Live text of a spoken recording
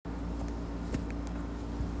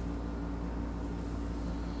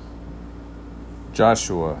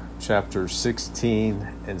Joshua chapter 16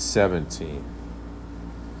 and 17.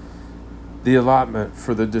 The allotment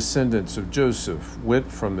for the descendants of Joseph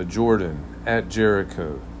went from the Jordan at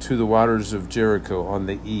Jericho to the waters of Jericho on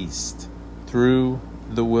the east, through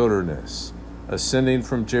the wilderness, ascending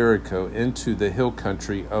from Jericho into the hill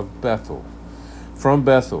country of Bethel. From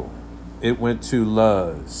Bethel it went to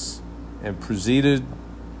Luz, and proceeded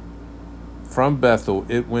from Bethel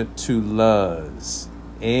it went to Luz,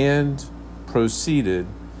 and proceeded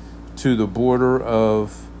to the border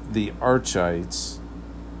of the Archites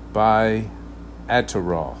by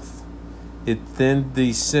Ataroth. It then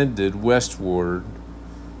descended westward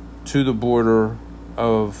to the border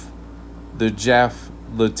of the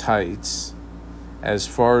Japhletites as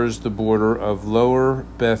far as the border of Lower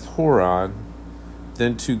Beth Horon,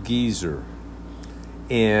 then to Gezer,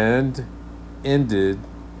 and ended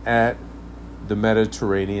at the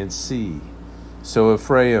Mediterranean Sea. So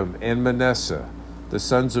Ephraim and Manasseh, the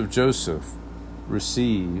sons of Joseph,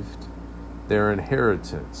 received their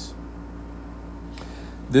inheritance.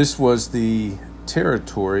 This was the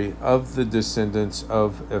territory of the descendants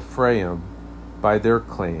of Ephraim by their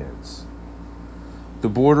clans. The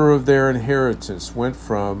border of their inheritance went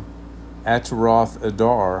from Ataroth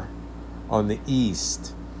Adar on the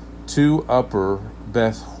east to Upper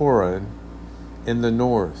Beth Horon in the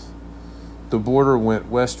north. The border went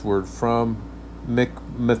westward from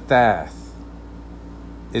Mikmethath.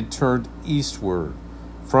 It turned eastward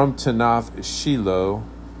from Tanath Shiloh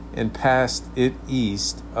and passed it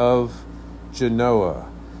east of Genoa.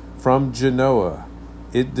 From Genoa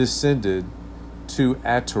it descended to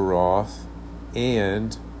Ataroth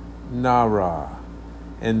and Narah,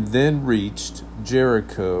 and then reached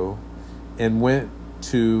Jericho and went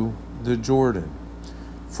to the Jordan.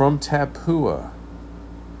 From Tappuah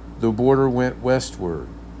the border went westward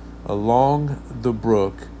along the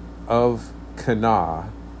brook of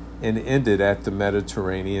Kanah and ended at the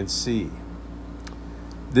Mediterranean Sea.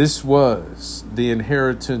 This was the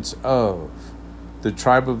inheritance of the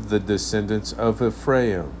tribe of the descendants of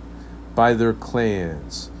Ephraim by their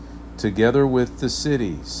clans, together with the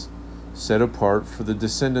cities set apart for the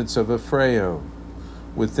descendants of Ephraim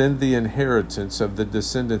within the inheritance of the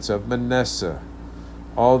descendants of Manasseh,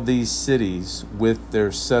 all these cities with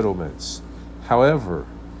their settlements. However,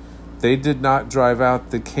 they did not drive out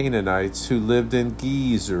the Canaanites who lived in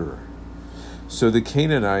Gezer. So the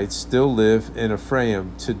Canaanites still live in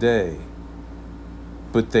Ephraim today,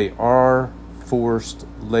 but they are forced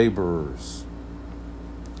laborers.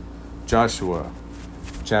 Joshua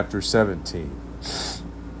chapter 17.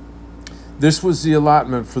 This was the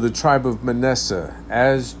allotment for the tribe of Manasseh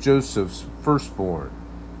as Joseph's firstborn.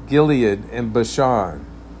 Gilead and Bashan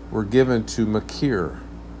were given to Machir,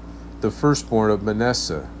 the firstborn of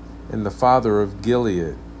Manasseh, and the father of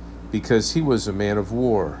Gilead, because he was a man of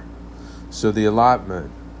war. So the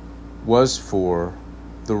allotment was for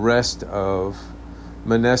the rest of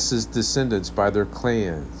Manasseh's descendants by their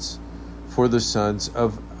clans, for the sons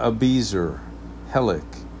of Abiezer,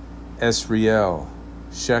 Helek, Esriel,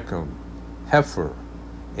 Shechem, Hepher,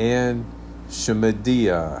 and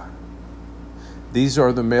Shemediah. These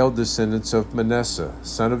are the male descendants of Manasseh,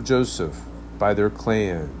 son of Joseph, by their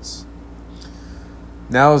clans.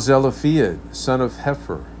 Now Zelophehad, son of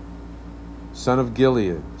Hepher, son of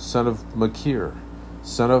Gilead, son of Machir,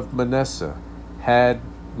 son of Manasseh, had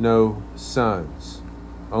no sons,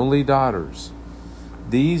 only daughters.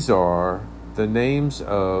 These are the names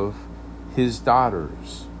of his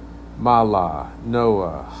daughters: Mahlah,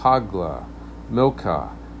 Noah, Haglah, Milcah,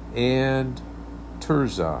 and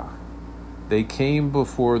Tirzah. They came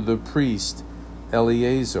before the priest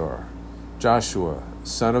Eleazar, Joshua,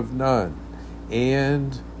 son of Nun,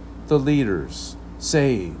 and the leaders,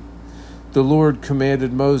 saying, "The Lord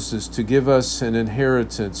commanded Moses to give us an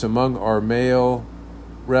inheritance among our male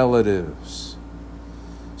relatives."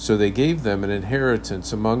 So they gave them an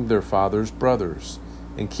inheritance among their father's brothers,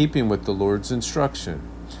 in keeping with the Lord's instruction.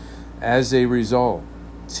 As a result,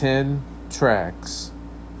 10 tracts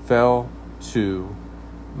fell to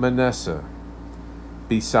Manasseh,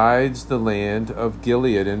 besides the land of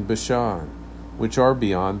Gilead and Bashan, which are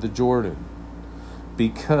beyond the Jordan,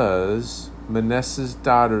 because Manasseh's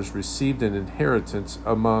daughters received an inheritance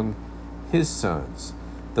among his sons.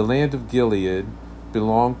 The land of Gilead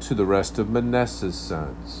belonged to the rest of Manasseh's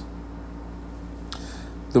sons.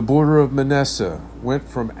 The border of Manasseh went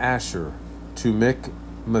from Asher to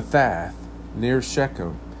Mikmethath near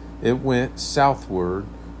Shechem. It went southward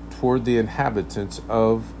toward the inhabitants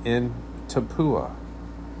of En Tappuah.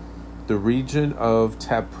 The region of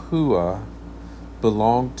Tappuah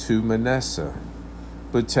belonged to Manasseh,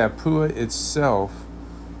 but Tappuah itself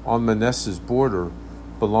on Manasseh's border,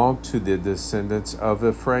 belonged to the descendants of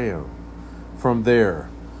Ephraim. From there,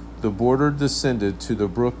 the border descended to the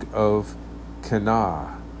brook of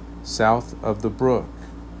Kanah, south of the brook.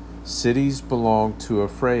 Cities belonged to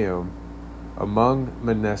Ephraim among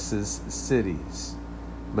Manasseh's cities.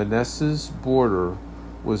 Manasseh's border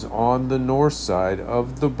was on the north side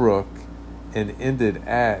of the brook and ended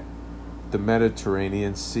at the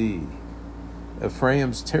Mediterranean Sea.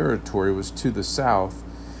 Ephraim's territory was to the south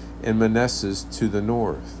and Manasseh's to the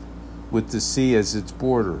north, with the sea as its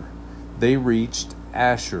border. They reached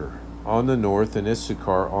Asher on the north and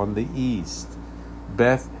Issachar on the east,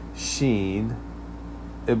 Beth Shean,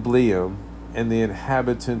 Ibleam, and the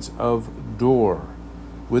inhabitants of Dor,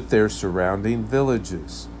 with their surrounding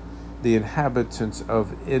villages, the inhabitants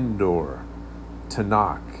of Endor,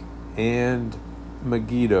 Tanakh, and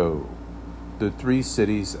Megiddo, the 3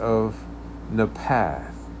 cities of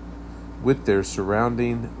Naphath, with their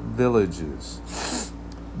surrounding villages.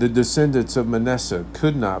 The descendants of Manasseh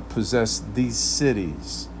could not possess these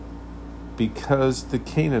cities because the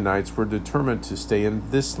Canaanites were determined to stay in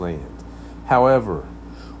this land. However,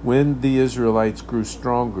 when the Israelites grew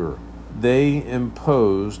stronger, they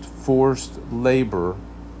imposed forced labor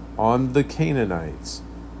on the Canaanites,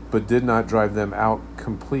 but did not drive them out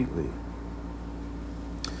completely.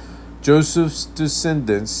 Joseph's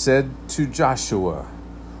descendants said to Joshua,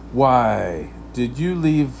 Why did you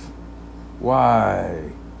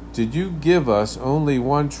give us only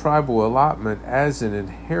one tribal allotment as an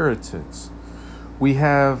inheritance? We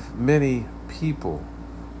have many people,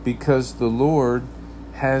 because the Lord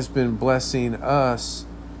has been blessing us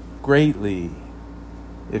greatly.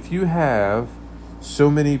 If you have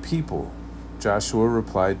so many people, Joshua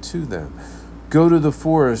replied to them, Go to the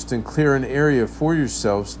forest and clear an area for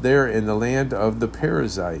yourselves there in the land of the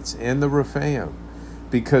Perizzites and the Rephaim,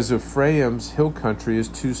 because Ephraim's hill country is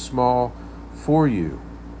too small for you.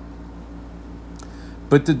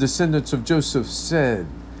 But the descendants of Joseph said,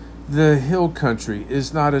 The hill country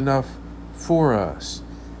is not enough for us,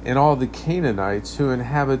 and all the Canaanites who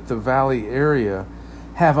inhabit the valley area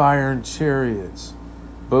have iron chariots,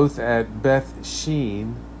 both at Beth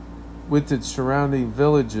Shean, with its surrounding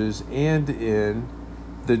villages, and in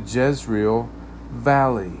the Jezreel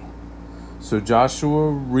valley. So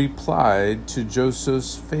Joshua replied to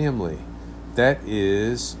Joseph's family, that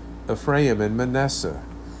is, Ephraim and Manasseh,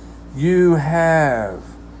 You have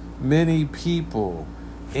many people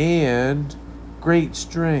and great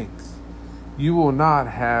strength. You will not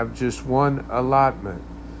have just one allotment,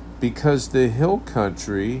 because the hill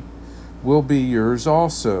country will be yours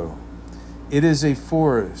also. It is a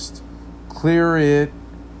forest. Clear it,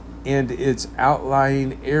 and its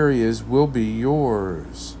outlying areas will be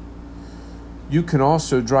yours. You can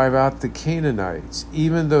also drive out the Canaanites,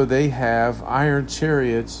 even though they have iron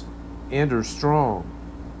chariots and are strong.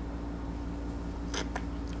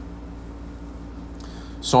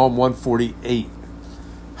 Psalm 148.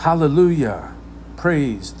 Hallelujah!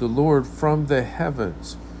 Praise the Lord from the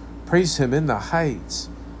heavens. Praise him in the heights.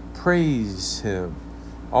 Praise him,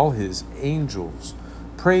 all his angels.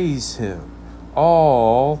 Praise him,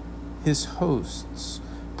 all his hosts.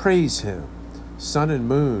 Praise him, sun and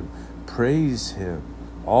moon. Praise him,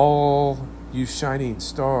 all you shining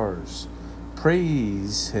stars.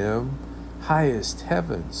 Praise him, highest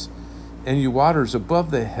heavens, and you waters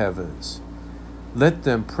above the heavens. Let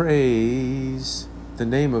them praise the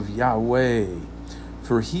name of Yahweh,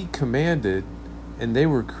 for he commanded, and they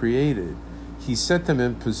were created. He set them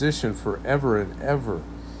in position forever and ever.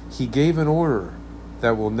 He gave an order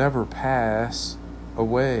that will never pass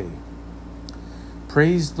away.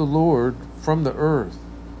 Praise the Lord from the earth,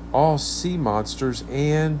 all sea monsters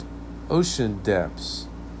and ocean depths,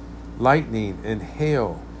 lightning and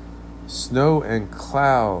hail, snow and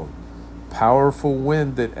cloud, powerful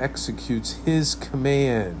wind that executes his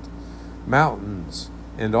command, mountains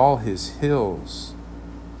and all his hills,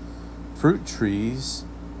 fruit trees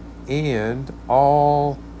and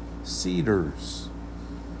all cedars,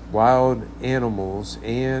 wild animals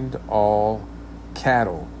and all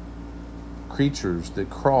cattle, creatures that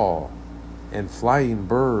crawl and flying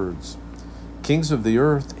birds, kings of the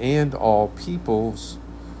earth and all peoples,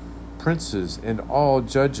 princes and all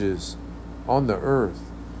judges on the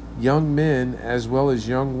earth, young men as well as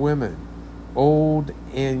young women, old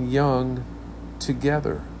and young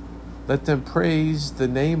together. Let them praise the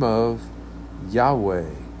name of Yahweh,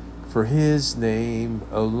 for his name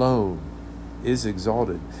alone is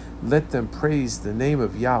exalted. Let them praise the name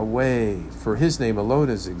of Yahweh, for his name alone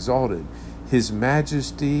is exalted. His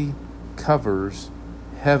majesty covers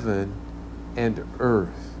heaven and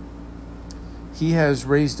earth. He has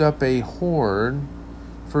raised up a horn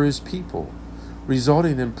for his people,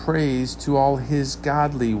 resulting in praise to all his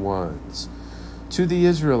godly ones, to the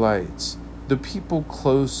Israelites, the people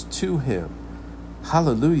close to him.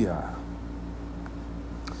 Hallelujah.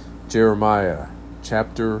 Jeremiah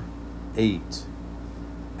chapter 8.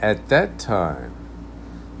 At that time,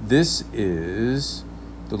 this is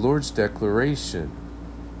the Lord's declaration.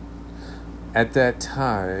 At that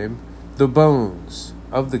time, the bones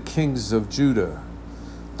of the kings of Judah,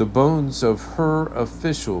 the bones of her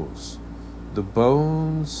officials, the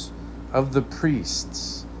bones of the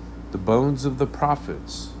priests, the bones of the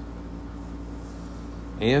prophets,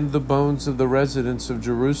 and the bones of the residents of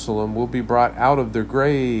Jerusalem will be brought out of their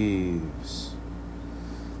graves.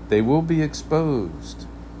 They will be exposed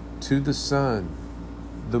to the sun,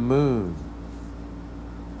 the moon,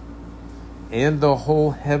 and the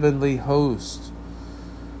whole heavenly host,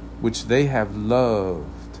 which they have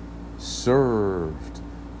loved, served,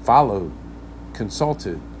 followed,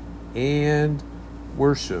 consulted, and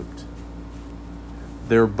worshipped.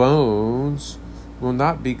 Their bones will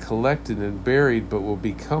not be collected and buried, but will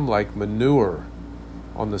become like manure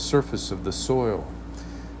on the surface of the soil.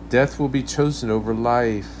 Death will be chosen over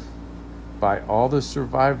life by all the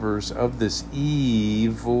survivors of this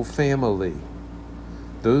evil family,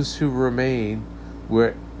 those who remain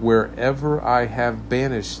wherever I have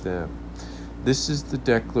banished them. This is the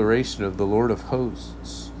declaration of the Lord of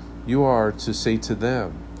hosts. You are to say to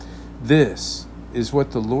them, this is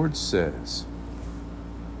what the Lord says.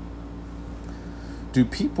 Do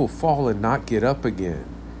people fall and not get up again?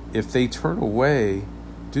 If they turn away,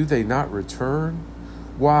 do they not return?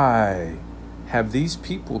 Why have these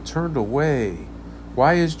people turned away?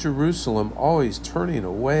 Why is Jerusalem always turning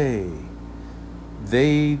away?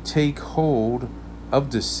 They take hold of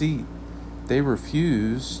deceit. They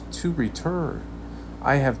refuse to return.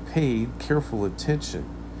 I have paid careful attention.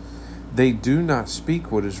 They do not speak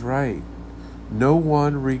what is right. No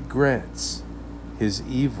one regrets his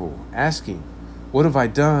evil, asking, what have I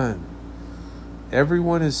done?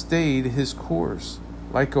 Everyone has stayed his course,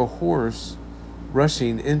 like a horse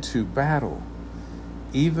rushing into battle.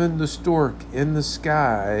 Even the stork in the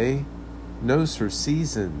sky knows her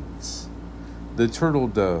seasons. The turtle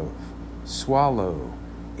dove, swallow,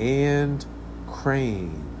 and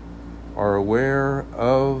crane are aware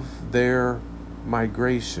of their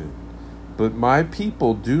migration. But my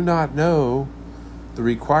people do not know the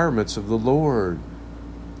requirements of the Lord.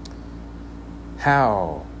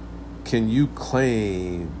 How can you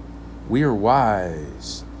claim we are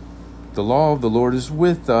wise? The law of the Lord is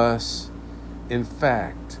with us. In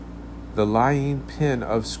fact, the lying pen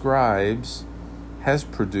of scribes has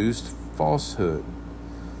produced falsehood.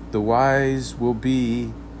 The wise will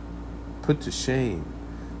be put to shame.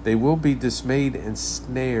 They will be dismayed and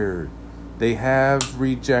snared. They have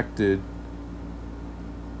rejected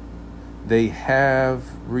the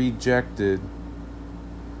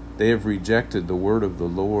word of the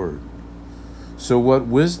Lord. So what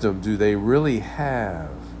wisdom do they really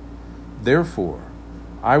have? Therefore,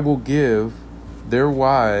 I will give their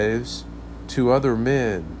wives to other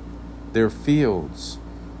men, their fields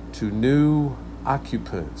to new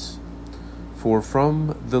occupants. For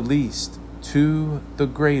from the least to the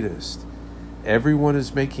greatest, everyone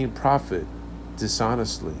is making profit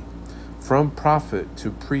dishonestly. From prophet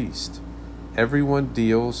to priest, everyone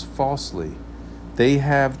deals falsely. They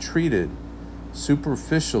have treated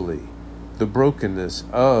superficially the brokenness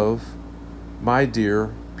of my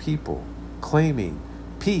dear people, claiming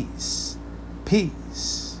peace,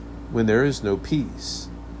 peace, when there is no peace.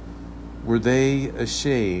 Were they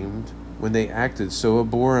ashamed when they acted so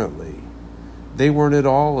abhorrently? They weren't at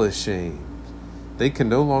all ashamed. They can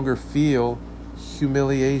no longer feel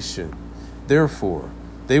humiliation. Therefore,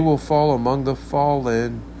 they will fall among the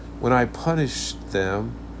fallen. When I punish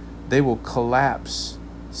them, they will collapse,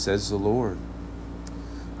 says the Lord.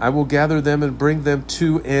 I will gather them and bring them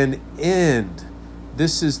to an end.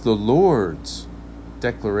 This is the Lord's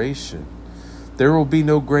declaration. There will be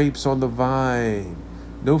no grapes on the vine,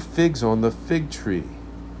 no figs on the fig tree,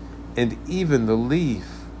 and even the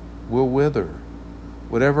leaf will wither.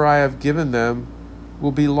 Whatever I have given them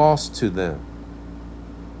will be lost to them.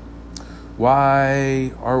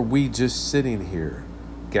 Why are we just sitting here,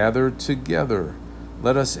 gathered together?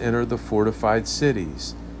 Let us enter the fortified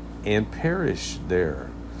cities and perish there.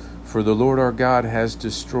 For the Lord our God has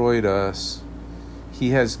destroyed us. He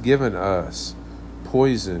has given us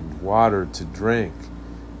poisoned water to drink,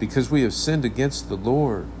 because we have sinned against the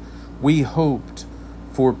Lord. We hoped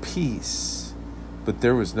for peace, but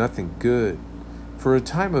there was nothing good, for a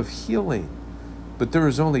time of healing, but there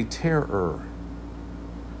was only terror.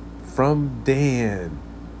 From Dan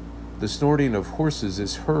The snorting of horses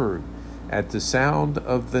is heard at the sound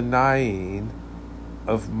of the neighing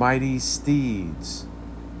of mighty steeds.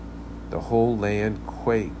 The whole land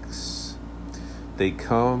quakes. They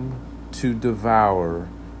come to devour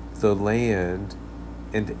the land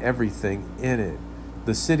and everything in it,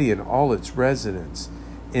 the city and all its residents.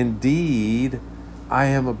 Indeed, I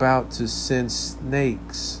am about to send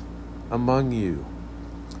snakes among you,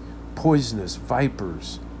 poisonous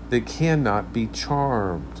vipers that cannot be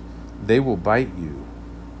charmed. They will bite you.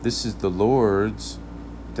 This is the Lord's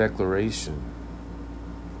declaration.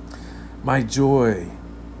 My joy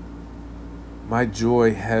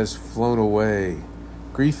has flown away.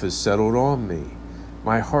 Grief has settled on me.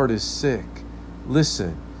 My heart is sick.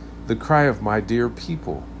 Listen, the cry of my dear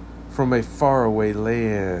people from a faraway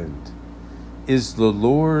land. Is the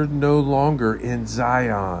Lord no longer in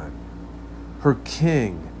Zion, her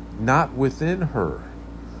king not within her?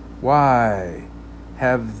 Why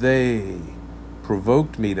have they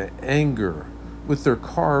provoked me to anger with their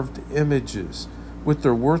carved images, with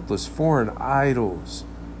their worthless foreign idols?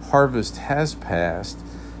 Harvest has passed,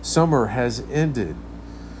 summer has ended,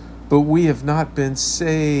 but we have not been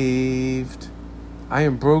saved. I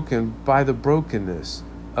am broken by the brokenness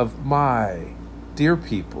of my dear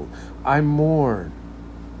people. I mourn.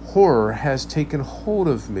 Horror has taken hold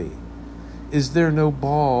of me. Is there no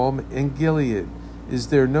balm in Gilead? Is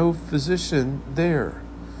there no physician there?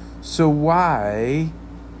 So why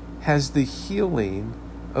has the healing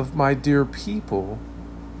of my dear people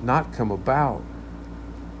not come about?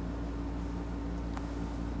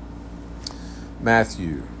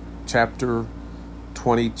 Matthew chapter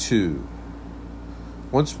 22.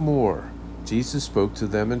 Once more, Jesus spoke to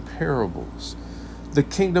them in parables. The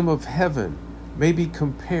kingdom of heaven may be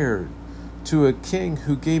compared to a king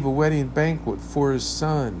who gave a wedding banquet for his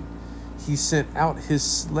son. He sent out his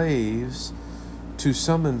slaves to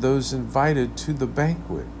summon those invited to the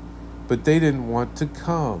banquet, but they didn't want to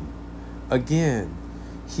come. Again,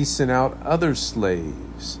 he sent out other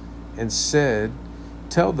slaves and said,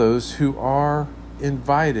 tell those who are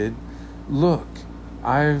invited, look,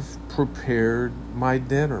 I've prepared my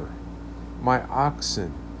dinner. My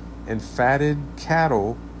oxen and fatted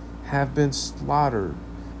cattle have been slaughtered,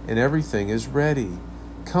 and everything is ready.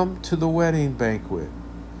 Come to the wedding banquet.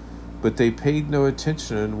 But they paid no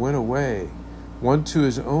attention and went away, one to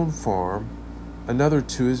his own farm, another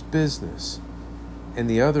to his business, and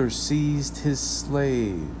the other seized his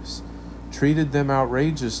slaves, treated them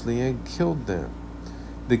outrageously, and killed them.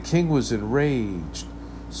 The king was enraged,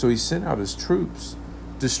 so he sent out his troops,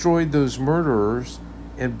 destroyed those murderers,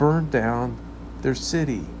 and burned down their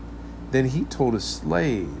city. Then he told his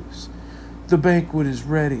slaves, the banquet is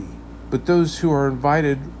ready, but those who are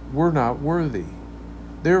invited were not worthy.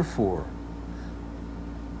 Therefore,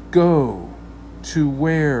 go to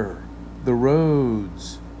where the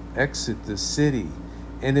roads exit the city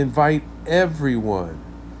and invite everyone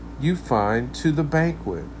you find to the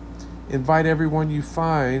banquet. Invite everyone you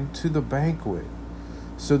find to the banquet.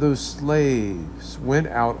 So those slaves went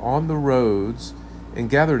out on the roads and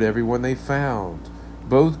gathered everyone they found,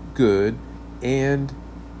 both good and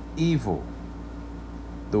evil.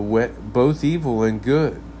 Both evil and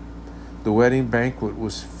good. The wedding banquet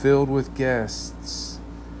was filled with guests.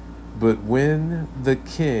 But when the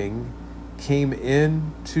king came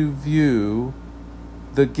in to view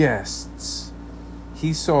the guests,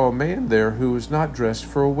 he saw a man there who was not dressed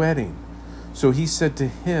for a wedding. So he said to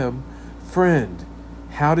him, friend,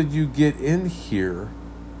 how did you get in here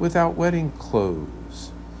without wedding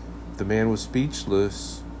clothes? The man was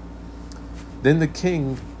speechless. Then the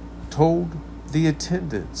king told the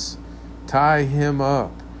attendants, tie him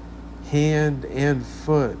up, hand and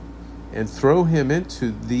foot, and throw him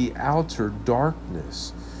into the outer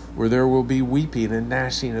darkness, where there will be weeping and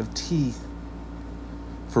gnashing of teeth.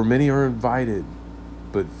 For many are invited,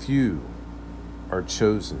 but few are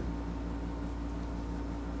chosen.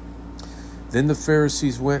 Then the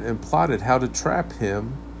Pharisees went and plotted how to trap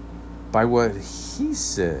him by what he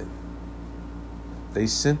said. They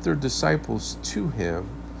sent their disciples to him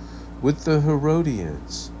with the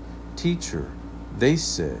Herodians. Teacher, they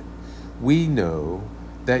said, we know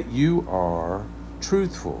that you are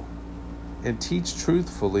truthful and teach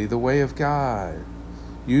truthfully the way of God.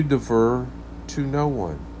 You defer to no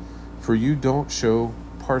one, for you don't show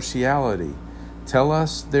partiality. Tell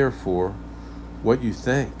us, therefore, what you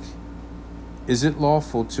think. Is it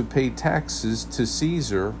lawful to pay taxes to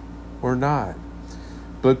Caesar or not?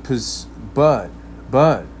 But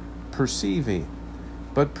perceiving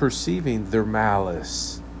their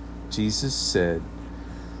malice, Jesus said,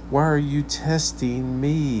 why are you testing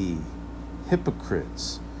me,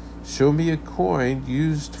 hypocrites? Show me a coin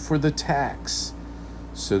used for the tax."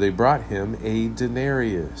 So they brought him a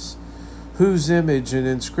denarius. "Whose image and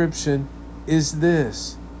inscription is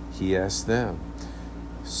this?" he asked them.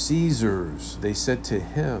 "Caesar's," they said to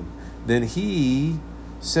him. Then he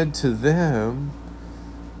said to them,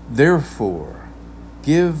 "Therefore,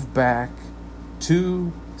 give back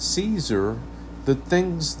to Caesar the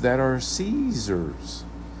things that are Caesar's,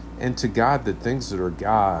 and to God the things that are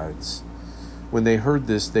God's." When they heard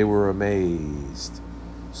this, they were amazed.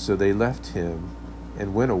 So they left him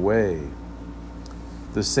and went away.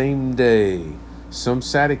 The same day, some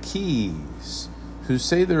Sadducees, who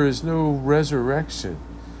say there is no resurrection,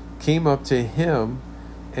 came up to him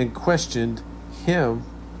and questioned him.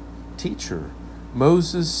 "Teacher,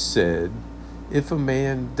 Moses said, if a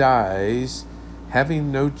man dies having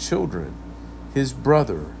no children, his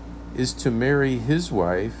brother is to marry his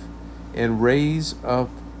wife and raise up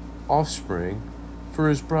offspring for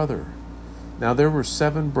his brother. Now there were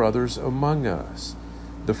 7 brothers among us.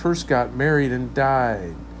 The first got married and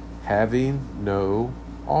died, having no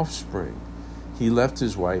offspring. He left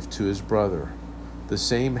his wife to his brother. The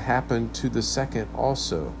same happened to the second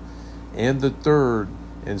also, and the third,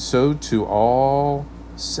 and so to all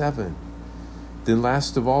 7. Then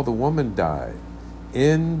last of all the woman died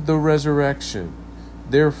in the resurrection.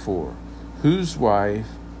 Therefore, whose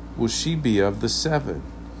wife will she be of the 7?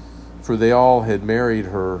 For they all had married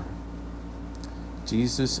her."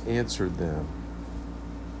 Jesus answered them,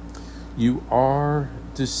 "You are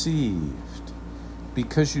deceived,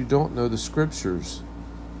 because you don't know the Scriptures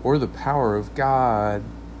or the power of God.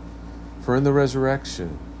 For in the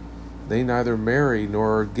resurrection they neither marry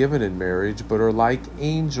nor are given in marriage, but are like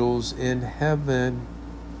angels in heaven.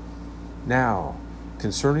 Now,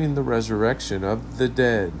 concerning the resurrection of the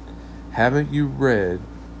dead, haven't you read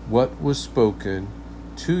what was spoken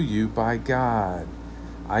to you by God?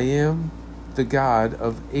 I am the God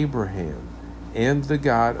of Abraham, and the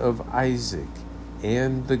God of Isaac,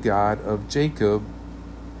 and the God of Jacob.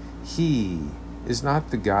 He is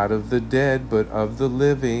not the God of the dead, but of the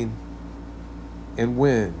living." And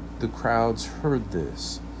when the crowds heard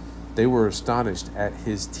this, they were astonished at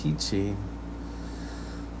his teaching.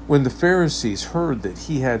 When the Pharisees heard that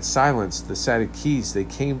he had silenced the Sadducees, they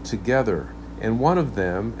came together, and one of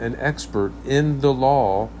them, an expert in the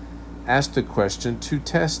law, asked a question to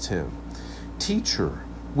test him. "Teacher,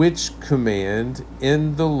 which command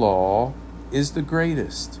in the law is the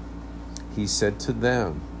greatest?" He said to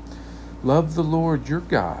them, "Love the Lord your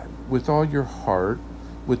God with all your heart,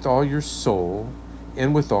 with all your soul,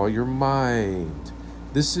 and with all your mind.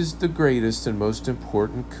 This is the greatest and most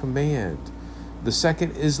important command. The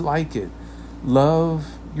second is like it.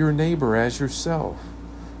 Love your neighbor as yourself.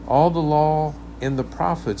 All the law and the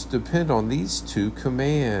prophets depend on these 2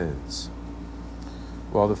 commands."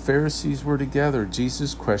 While the Pharisees were together,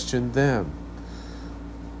 Jesus questioned them.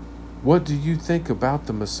 "What do you think about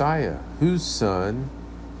the Messiah? Whose son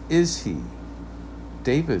is he?"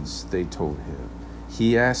 "David's," they told him.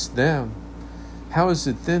 He asked them, "How is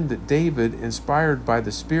it then that David, inspired by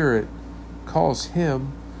the Spirit, calls him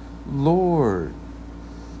Lord?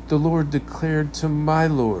 The Lord declared to my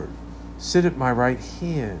Lord, 'Sit at my right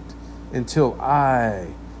hand until I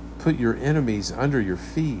put your enemies under your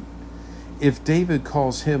feet.' If David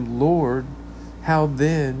calls him Lord, how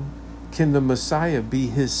then can the Messiah be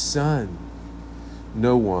his son?"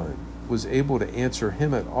 No one was able to answer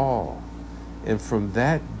him at all, and from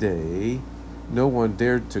that day no one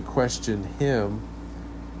dared to question him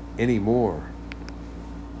anymore.